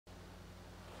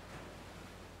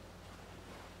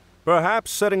Perhaps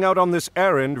setting out on this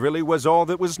errand really was all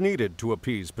that was needed to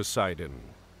appease Poseidon.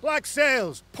 Black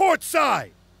sails, port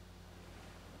side!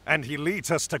 And he leads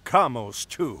us to Kamos,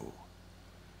 too.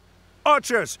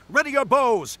 Archers, ready your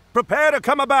bows! Prepare to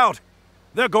come about!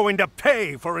 They're going to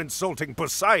pay for insulting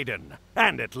Poseidon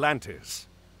and Atlantis.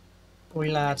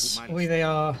 Oi lads, oi they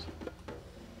are.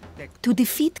 To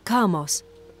defeat Kamos,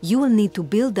 you will need to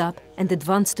build up and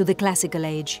advance to the Classical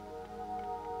Age.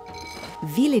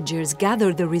 Villagers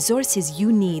gather the resources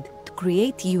you need to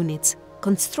create units,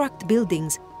 construct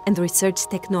buildings, and research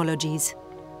technologies.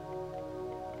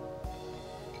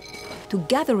 To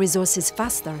gather resources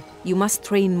faster, you must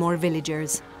train more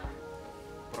villagers.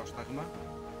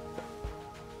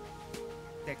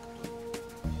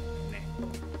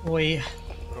 Oi.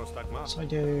 So I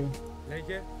do.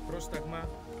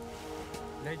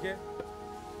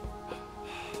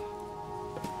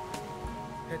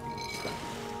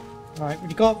 Right,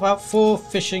 we've got about 4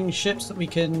 fishing ships that we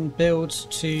can build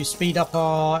to speed up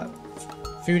our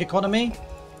food economy.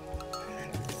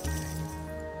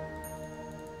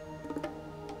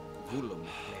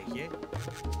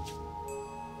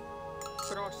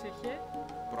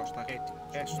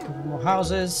 More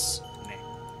houses.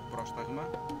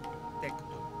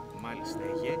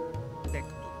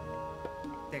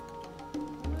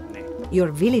 Your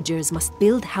villagers must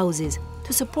build houses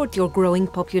to support your growing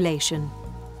population.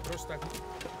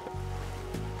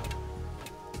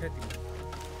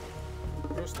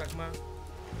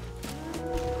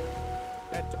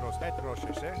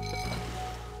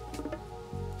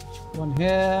 One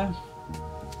here.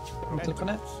 I'll click on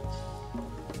it.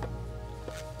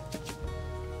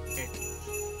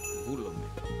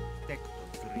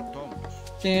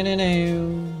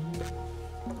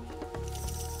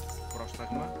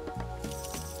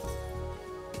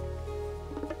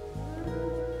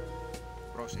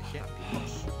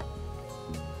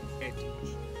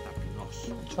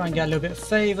 Try and get a little bit of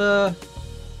favour.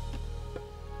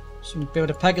 So we build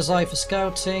a Pegasi for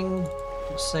scouting.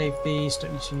 Let's save these,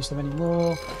 don't need to use them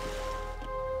anymore.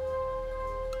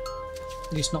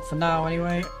 At least not for now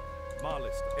anyway.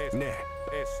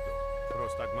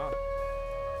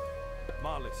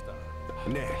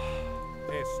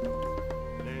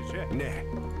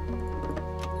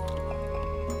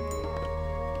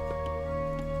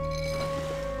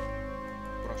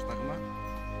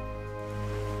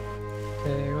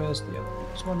 Okay, where's the other?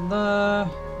 There's one there.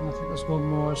 And I think there's one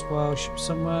more as well, should be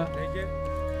somewhere.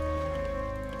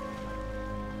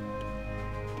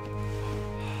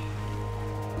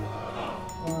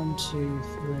 1, 2,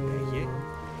 3,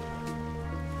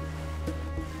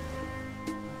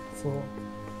 4.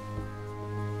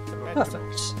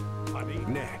 Perfect.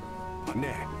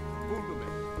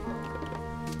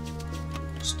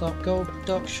 Start gold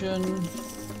production.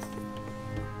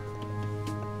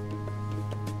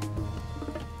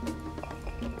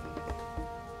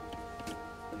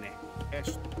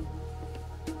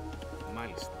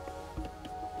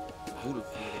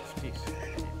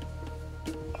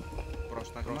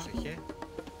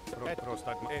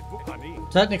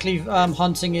 Technically,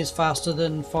 hunting is faster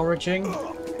than foraging.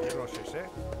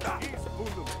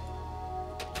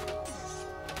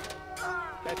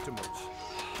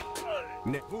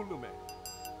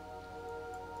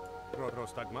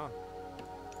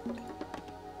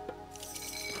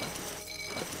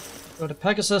 Go to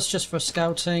Pegasus just for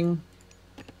scouting.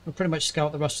 We'll pretty much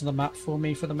scout the rest of the map for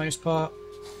me for the most part.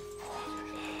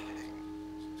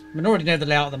 I mean, I already know the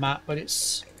layout of the map, but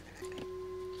it's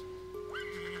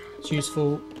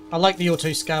useful. I like the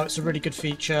auto scout; it's a really good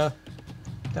feature.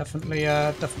 Definitely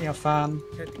a fan.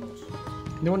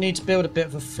 We'll need to build a bit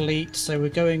of a fleet, so we're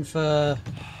going for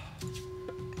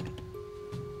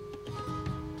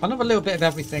kind of a little bit of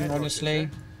everything, honestly.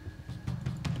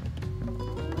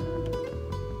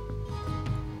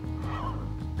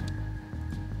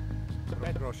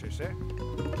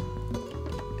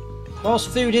 Whilst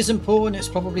food is important, it's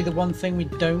probably the one thing we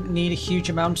don't need a huge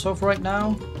amount of right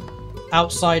now,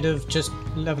 outside of just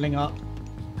leveling up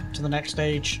to the next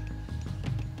stage.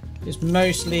 It's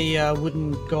mostly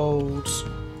wooden gold,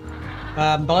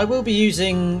 but I will be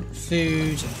using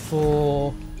food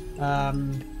for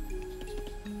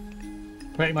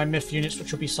creating my myth units,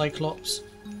 which will be Cyclops.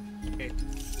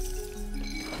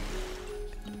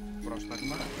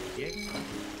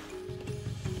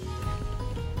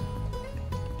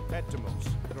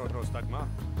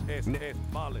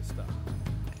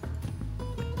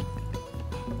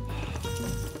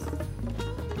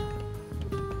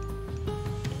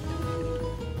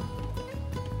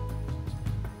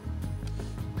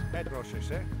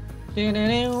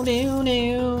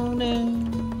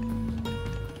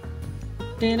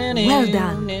 Well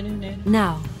done.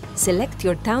 Now, select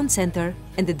your town center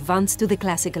and advance to the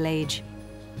classical age.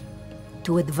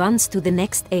 To advance to the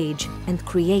next age and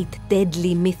create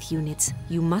deadly myth units,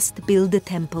 you must build a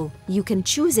temple. You can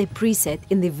choose a preset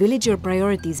in the Villager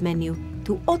Priorities menu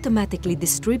to automatically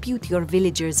distribute your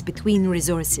villagers between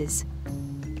resources.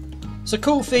 It's a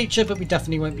cool feature, but we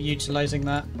definitely won't be utilising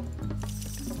that.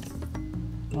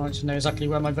 I like to know exactly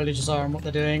where my villagers are and what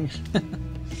they're doing.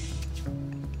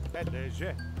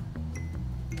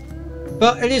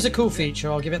 But it is a cool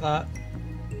feature, I'll give it that.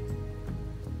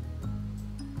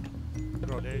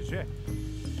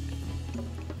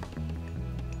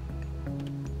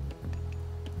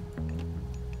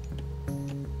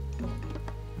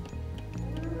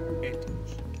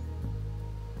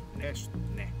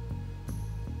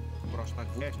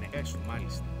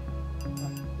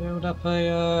 Build up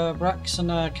a Rax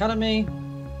and Academy.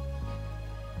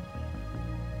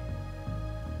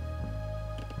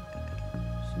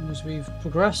 As soon as we've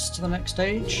progressed to the next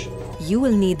stage. You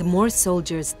will need more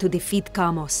soldiers to defeat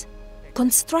Kamos.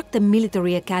 Construct a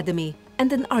military academy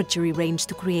and an archery range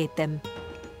to create them.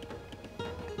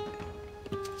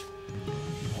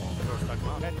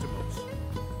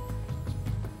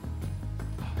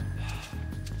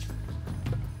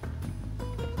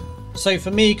 So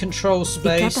for me, control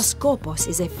space. The Kataskopos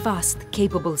is a fast,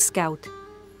 capable scout.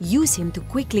 Use him to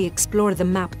quickly explore the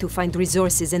map to find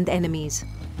resources and enemies.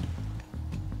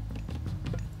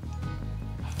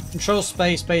 Control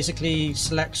space basically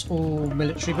selects all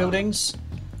military buildings.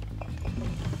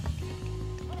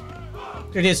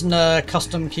 It isn't a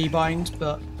custom keybind,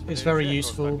 but it's very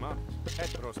useful.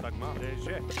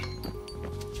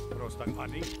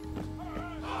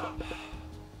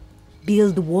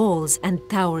 Build walls and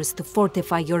towers to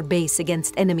fortify your base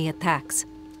against enemy attacks.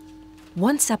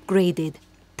 Once upgraded,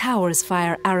 towers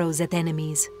fire arrows at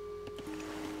enemies.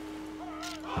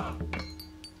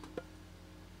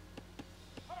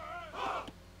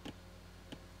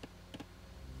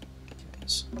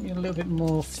 Need a little bit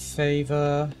more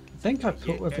favour. I think I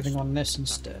put everything on this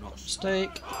instead.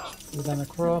 Mistake. Pull them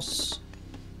across.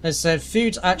 As I said,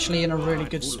 food's actually in a really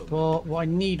good spot. What I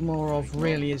need more of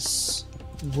really is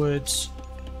wood.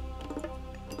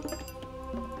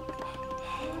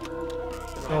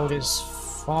 Gold is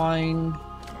fine.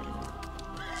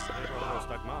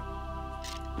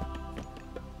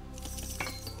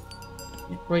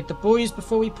 Upgrade the boys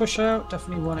before we push out.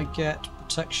 Definitely want to get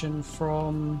protection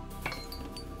from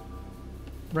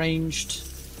ranged.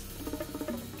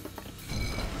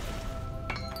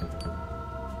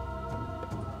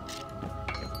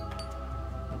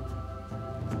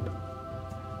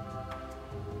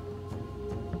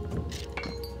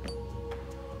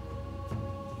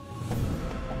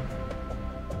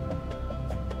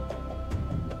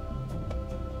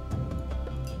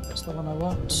 That's the one I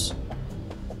want.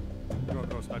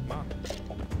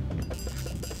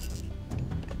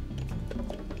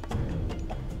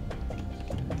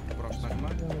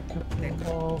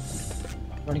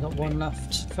 I've only got one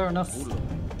left. Fair enough.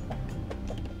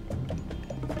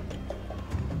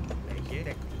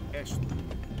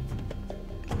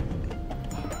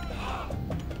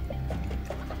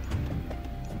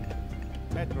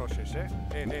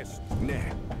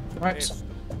 Right.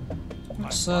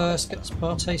 Let's get this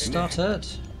party started.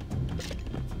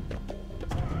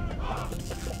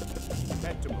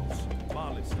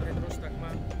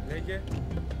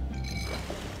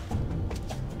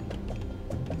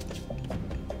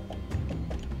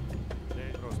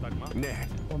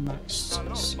 One max.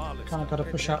 Kind of got to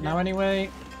push out now anyway.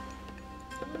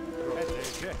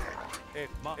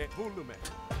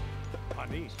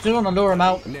 Still want to lure him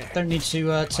out. Don't need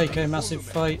to take a massive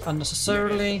fight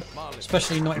unnecessarily,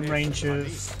 especially not in range of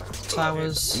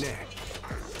towers.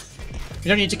 We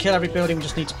don't need to kill every building. We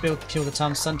just need to kill the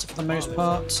town centre for the most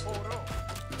part.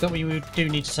 But we do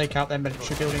need to take out their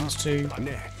military buildings too.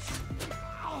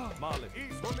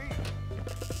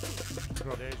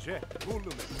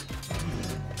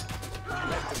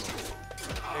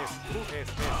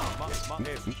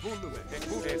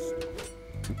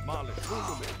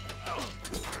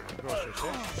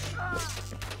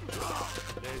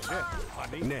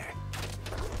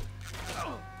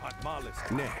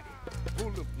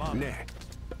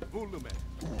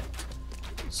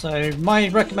 So my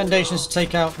recommendation is to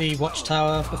take out the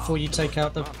watchtower before you take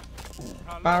out the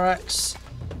barracks.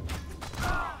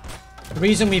 The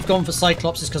reason we've gone for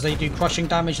Cyclops is because they do crushing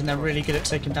damage and they're really good at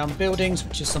taking down buildings,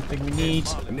 which is something we need.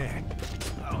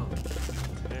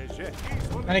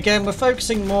 And again, we're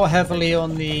focusing more heavily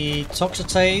on the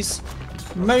Toxotes,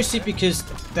 mostly because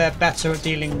they're better at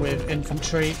dealing with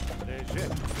infantry.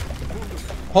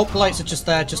 Hoplites are just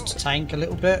there just to tank a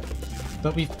little bit,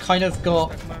 but we've kind of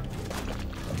got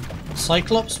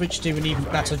Cyclops, which do an even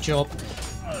better job.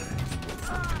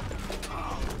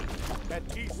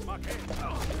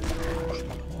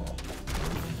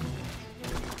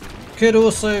 Could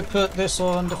also put this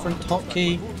on different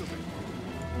hotkey.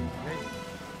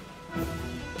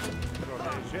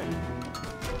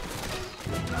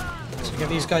 So get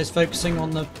these guys focusing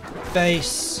on the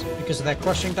base because of their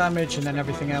crushing damage, and then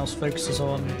everything else focuses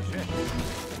on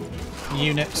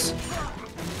units.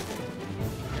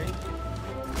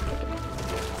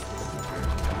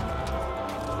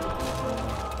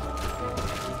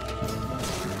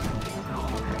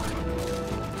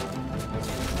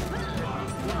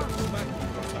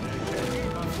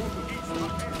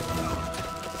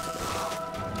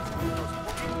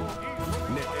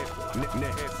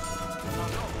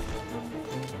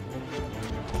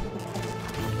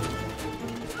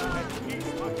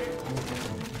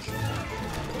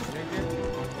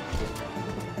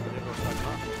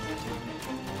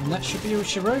 And that should be all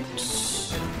she wrote.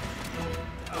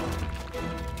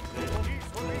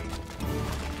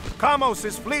 Kamos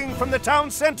is fleeing from the town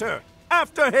center.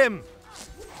 After him!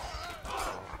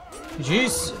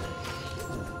 Jeez.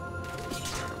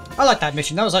 I like that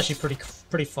mission. That was actually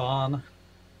pretty fun.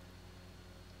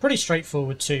 Pretty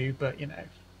straightforward too, but you know,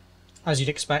 as you'd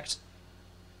expect.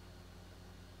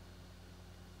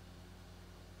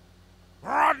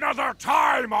 Another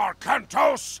time,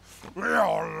 Arcantos,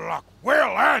 your luck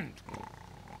will end.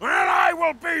 And I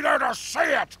will be there to see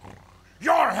it.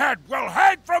 Your head will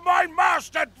hang from my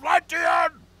mast,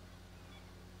 Atlantean!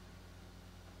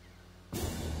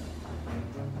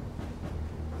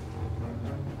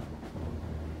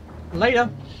 Later.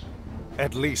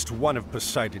 At least one of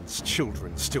Poseidon's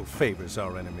children still favors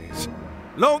our enemies.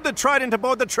 Load the Trident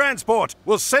aboard the transport.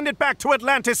 We'll send it back to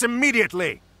Atlantis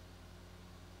immediately.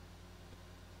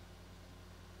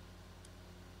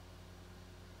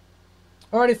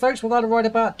 Alrighty folks, well that'll right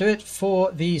about do it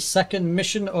for the second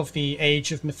mission of the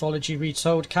Age of Mythology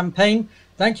Retold campaign.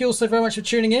 Thank you all so very much for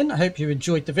tuning in. I hope you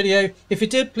enjoyed the video. If you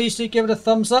did, please do give it a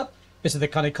thumbs up. If this is the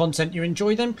kind of content you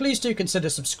enjoy, then please do consider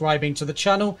subscribing to the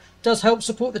channel. It does help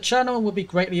support the channel and will be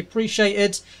greatly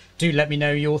appreciated. Do let me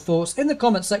know your thoughts in the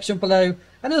comment section below.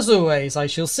 And as always, I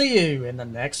shall see you in the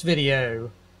next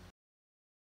video.